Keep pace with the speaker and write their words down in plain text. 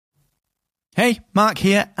Hey, Mark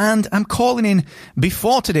here, and I'm calling in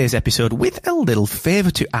before today's episode with a little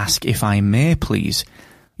favour to ask, if I may, please.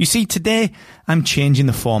 You see, today I'm changing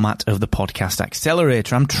the format of the Podcast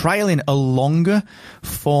Accelerator. I'm trialling a longer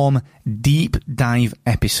form deep dive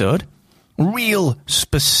episode, real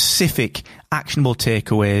specific actionable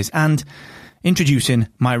takeaways, and introducing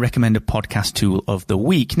my recommended podcast tool of the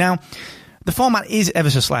week. Now, the format is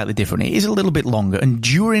ever so slightly different. It is a little bit longer, and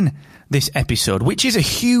during this episode, which is a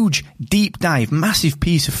huge, deep dive, massive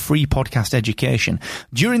piece of free podcast education,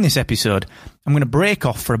 during this episode, I'm going to break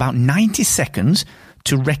off for about 90 seconds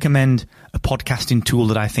to recommend a podcasting tool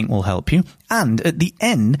that I think will help you. And at the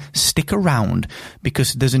end, stick around,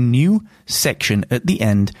 because there's a new section at the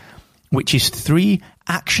end, which is 3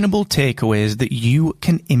 actionable takeaways that you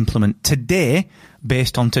can implement today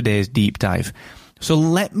based on today's deep dive. So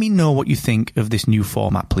let me know what you think of this new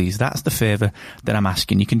format, please. That's the favour that I'm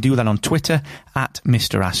asking. You can do that on Twitter at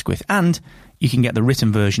Mr. Asquith, and you can get the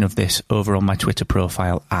written version of this over on my Twitter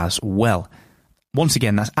profile as well. Once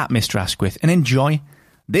again, that's at Mr. Asquith, and enjoy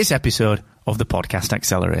this episode of the Podcast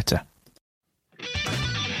Accelerator.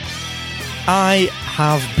 I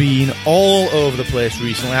have been all over the place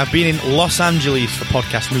recently. I've been in Los Angeles for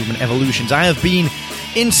Podcast Movement Evolutions. I have been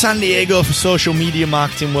in San Diego for Social Media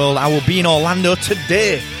Marketing World. I will be in Orlando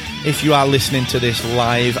today if you are listening to this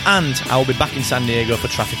live, and I will be back in San Diego for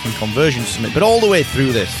Traffic and Conversion Summit. But all the way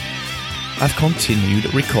through this, I've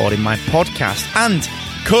continued recording my podcast, and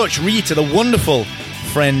Coach Rita, the wonderful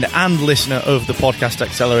friend and listener of the Podcast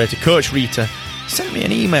Accelerator, Coach Rita, sent me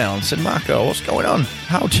an email and said, Marco, what's going on?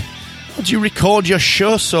 How do you record your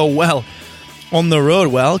show so well on the road?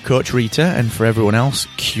 Well, Coach Rita, and for everyone else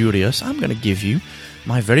curious, I'm going to give you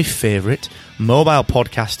my very favourite mobile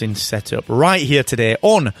podcasting setup right here today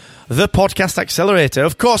on the Podcast Accelerator.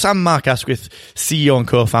 Of course, I'm Mark Asquith, CEO and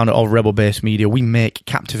co-founder of Rebel Base Media. We make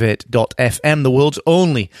Captivate.fm, the world's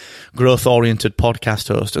only growth-oriented podcast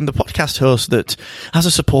host, and the podcast host that has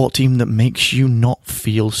a support team that makes you not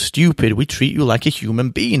feel stupid. We treat you like a human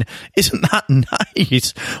being. Isn't that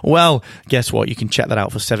nice? Well, guess what? You can check that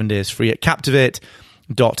out for 7 days free at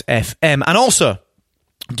Captivate.fm. And also,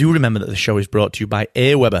 do remember that the show is brought to you by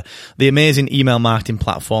Aweber, the amazing email marketing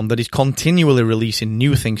platform that is continually releasing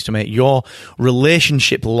new things to make your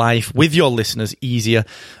relationship life with your listeners easier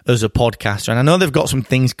as a podcaster. And I know they've got some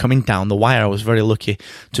things coming down the wire. I was very lucky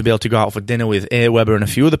to be able to go out for dinner with Aweber and a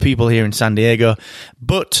few other people here in San Diego,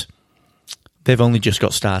 but they've only just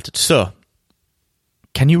got started. So,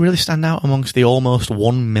 can you really stand out amongst the almost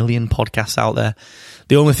 1 million podcasts out there?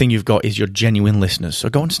 The only thing you've got is your genuine listeners. So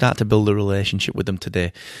go and start to build a relationship with them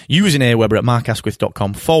today using Aweber at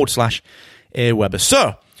markasquith.com/Aweber.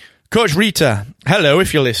 So, Coach Rita, hello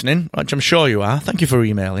if you're listening, which I'm sure you are. Thank you for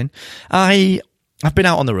emailing. I've been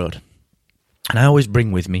out on the road, and I always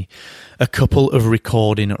bring with me a couple of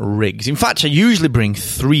recording rigs. In fact, I usually bring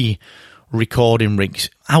 3 recording rigs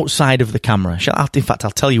outside of the camera. In fact,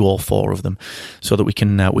 I'll tell you all 4 of them so that we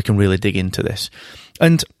can really dig into this.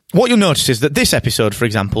 And what you'll notice is that this episode, for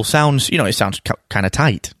example, sounds kind of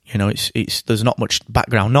tight. There's not much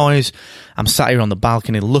background noise. I'm sat here on the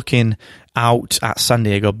balcony looking out at San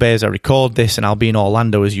Diego Bay as I record this, and I'll be in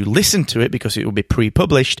Orlando as you listen to it because it will be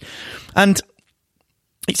pre-published, and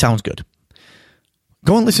it sounds good.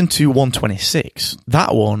 Go and listen to 126.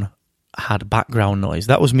 That one had background noise.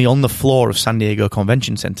 That was me on the floor of San Diego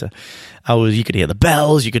Convention Center. You could hear the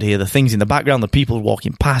bells, you could hear the things in the background, the people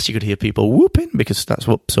walking past, you could hear people whooping, because that's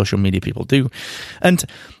what social media people do. And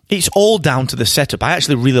it's all down to the setup. I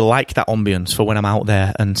actually really like that ambience for when I'm out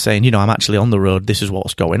there and saying, I'm actually on the road, this is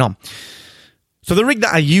what's going on. So the rig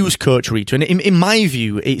that I use, Coach Rita, and in my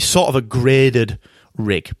view, it's sort of a graded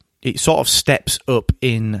rig. It sort of steps up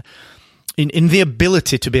in the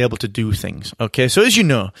ability to be able to do things. Okay, so as you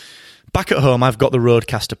know, back at home, I've got the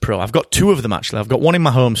Rodecaster Pro. I've got 2 of them, actually. I've got one in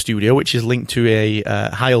my home studio, which is linked to a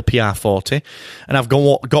Heil PR40, and I've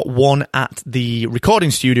got one at the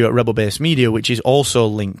recording studio at Rebel Base Media, which is also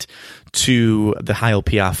linked to the Heil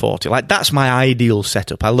PR40. That's my ideal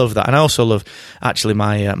setup. I love that. And I also love, actually,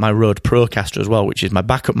 my Rode Procaster as well, which is my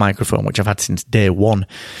backup microphone, which I've had since day 1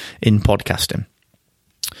 in podcasting.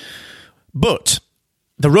 But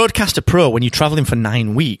the Rodecaster Pro, when you're traveling for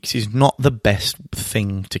 9 weeks, is not the best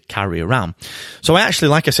thing to carry around. So I actually,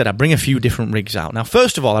 like I said, I bring a few different rigs out. Now,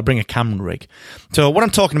 first of all, I bring a camera rig. So what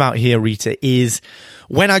I'm talking about here, Rita, is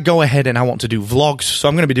when I go ahead and I want to do vlogs. So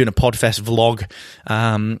I'm going to be doing a Podfest vlog,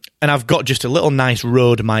 and I've got just a little nice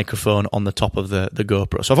Rode microphone on the top of the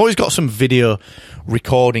GoPro. So I've always got some video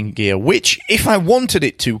recording gear, which, if I wanted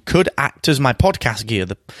it to, could act as my podcast gear.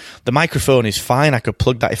 The microphone is fine. I could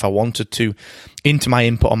plug that if I wanted to into my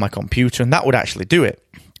input on my computer, and that would actually do it.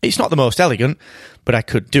 It's not the most elegant, but I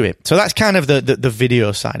could do it. So that's kind of the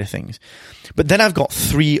video side of things. But then I've got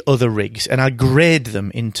 3 other rigs, and I grade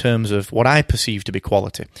them in terms of what I perceive to be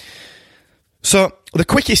quality. So the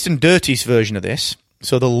quickest and dirtiest version of this,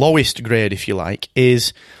 so the lowest grade, if you like,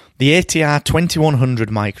 is the ATR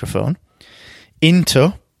 2100 microphone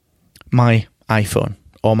into my iPhone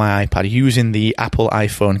or my iPad using the Apple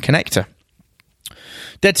iPhone connector.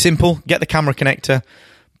 Dead simple. Get the camera connector,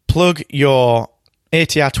 plug your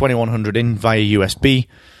ATR 2100 in via USB,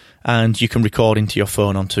 and you can record into your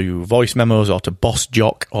phone onto voice memos or to Boss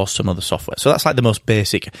Jock or some other software. So that's like the most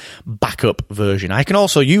basic backup version. I can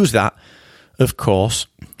also use that, of course,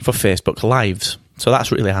 for Facebook Lives. So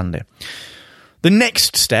that's really handy. The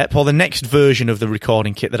next step, or the next version of the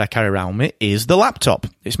recording kit that I carry around with, is the laptop.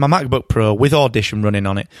 It's my MacBook Pro with Audition running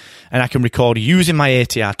on it, and I can record using my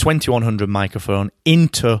ATR 2100 microphone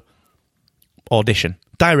into Audition,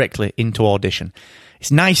 directly into Audition. It's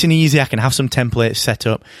nice and easy. I can have some templates set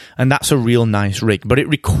up, and that's a real nice rig. But it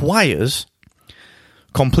requires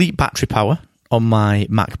complete battery power on my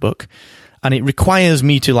MacBook, and it requires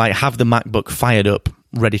me to have the MacBook fired up,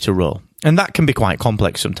 ready to roll. And that can be quite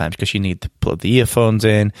complex sometimes because you need to plug the earphones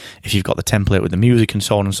in, if you've got the template with the music and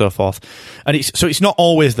so on and so forth. And it's not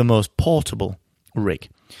always the most portable rig.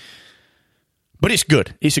 But it's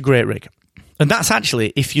good. It's a great rig. And that's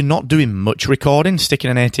actually, if you're not doing much recording,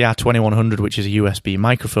 sticking an ATR 2100, which is a USB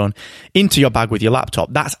microphone, into your bag with your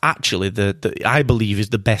laptop, that's actually the I believe is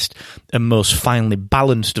the best and most finely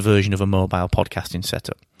balanced version of a mobile podcasting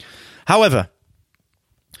setup. However,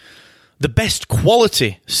 the best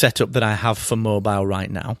quality setup that I have for mobile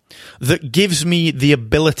right now that gives me the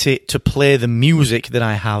ability to play the music that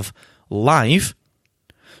I have live,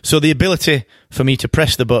 so the ability for me to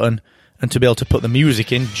press the button and to be able to put the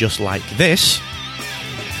music in just like this,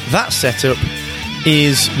 that setup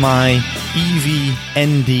is my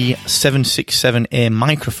EV-ND767A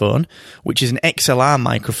microphone, which is an XLR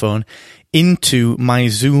microphone, into my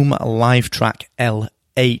Zoom LiveTrack L8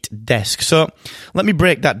 desk. So let me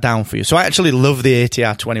break that down for you. So I actually love the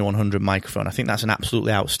ATR 2100 microphone. I think that's an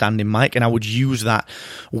absolutely outstanding mic, and I would use that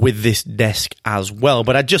with this desk as well.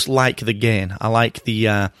 But I just like the gain. I like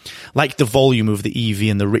the volume of the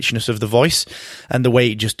EV and the richness of the voice, and the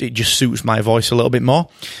way it just suits my voice a little bit more.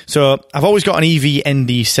 So I've always got an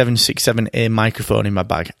EV-ND767A microphone in my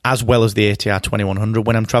bag, as well as the ATR 2100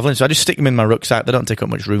 when I'm traveling. So I just stick them in my rucksack. They don't take up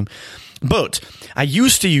much room. But I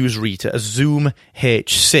used to use, Rita, a Zoom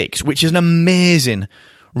H6, which is an amazing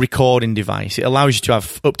recording device. It allows you to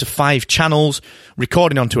have up to 5 channels,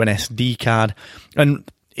 recording onto an SD card, and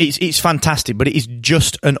it's fantastic, but it is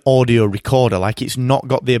just an audio recorder. It's not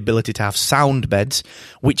got the ability to have sound beds,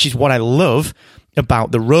 which is what I love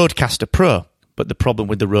about the Rodecaster Pro. But the problem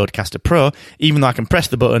with the Rodecaster Pro, even though I can press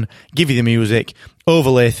the button, give you the music,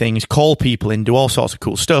 overlay things, call people in, do all sorts of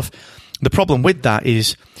cool stuff, the problem with that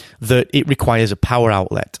is that it requires a power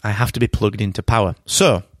outlet. I have to be plugged into power.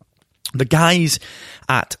 So the guys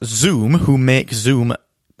at Zoom, who make Zoom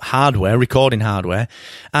hardware, recording hardware,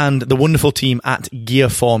 and the wonderful team at Gear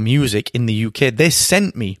 4 Music in the UK, they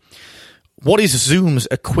sent me what is Zoom's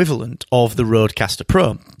equivalent of the Rodecaster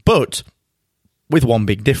Pro, but with one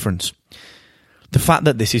big difference. The fact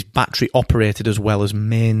that this is battery operated as well as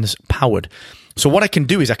mains powered. So what I can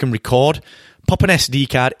do is I can record, pop an SD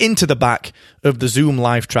card into the back of the Zoom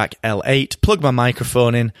LiveTrack L8, plug my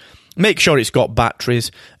microphone in, make sure it's got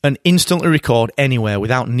batteries, and instantly record anywhere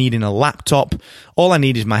without needing a laptop. All I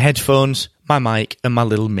need is my headphones, my mic, and my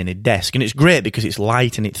little mini desk. And it's great because it's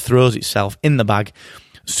light and it throws itself in the bag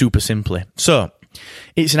super simply. So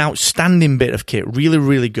it's an outstanding bit of kit. Really,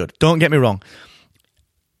 really good. Don't get me wrong.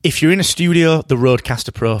 If you're in a studio, the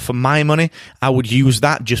Rodecaster Pro, for my money, I would use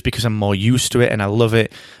that just because I'm more used to it and I love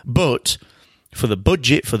it. But for the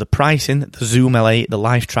budget, for the pricing, the Zoom L8, the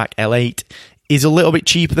LiveTrack L8 is a little bit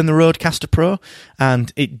cheaper than the Rodecaster Pro,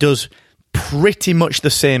 and it does pretty much the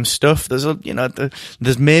same stuff. There's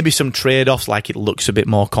maybe some trade-offs, like it looks a bit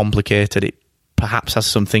more complicated. It perhaps has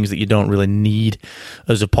some things that you don't really need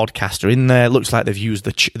as a podcaster in there. It looks like they've used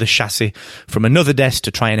the chassis from another desk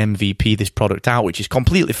to try and MVP this product out, which is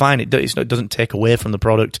completely fine. It doesn't take away from the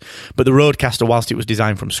product. But the Rodecaster, whilst it was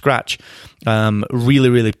designed from scratch, really,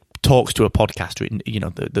 really talks to a podcaster.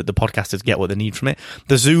 The podcasters get what they need from it.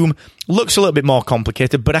 The Zoom looks a little bit more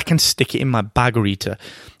complicated, but I can stick it in my bag, Rita.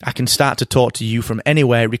 I can start to talk to you from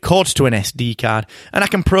anywhere, records to an SD card, and I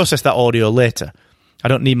can process that audio later. I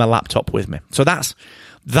don't need my laptop with me. So that's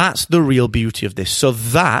the real beauty of this. So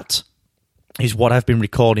that is what I've been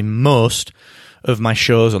recording most of my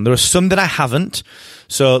shows on. There are some that I haven't.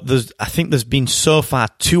 So I think there's been so far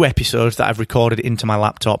 2 episodes that I've recorded into my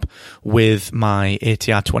laptop with my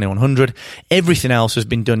ATR 2100. Everything else has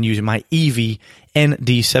been done using my EV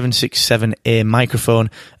ND767A microphone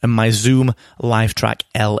and my Zoom LiveTrack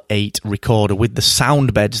L8 recorder with the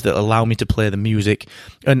sound beds that allow me to play the music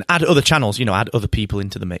and add other channels, add other people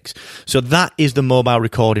into the mix. So that is the mobile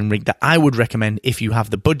recording rig that I would recommend if you have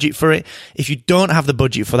the budget for it. If you don't have the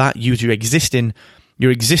budget for that, use your existing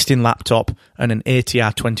laptop and an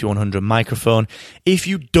ATR 2100 microphone. If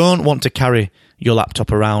you don't want to carry your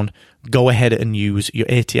laptop around, go ahead and use your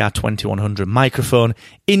ATR 2100 microphone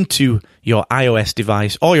into your iOS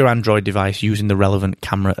device or your Android device using the relevant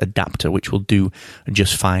camera adapter, which will do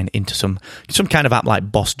just fine into some kind of app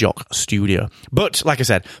like Boss Jock Studio. But like I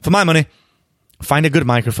said, for my money, find a good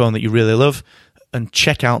microphone that you really love and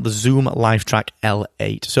check out the Zoom LiveTrack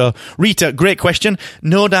L8. So, Rita, great question.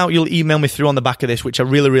 No doubt you'll email me through on the back of this, which I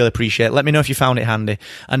really, really appreciate. Let me know if you found it handy.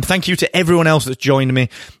 And thank you to everyone else that's joined me.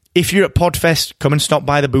 If you're at Podfest, come and stop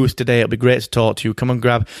by the booth today. It'll be great to talk to you. Come and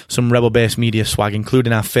grab some Rebel Base Media swag,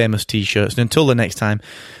 including our famous t-shirts. And until the next time,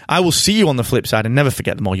 I will see you on the flip side. And never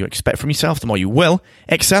forget, the more you expect from yourself, the more you will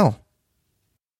excel.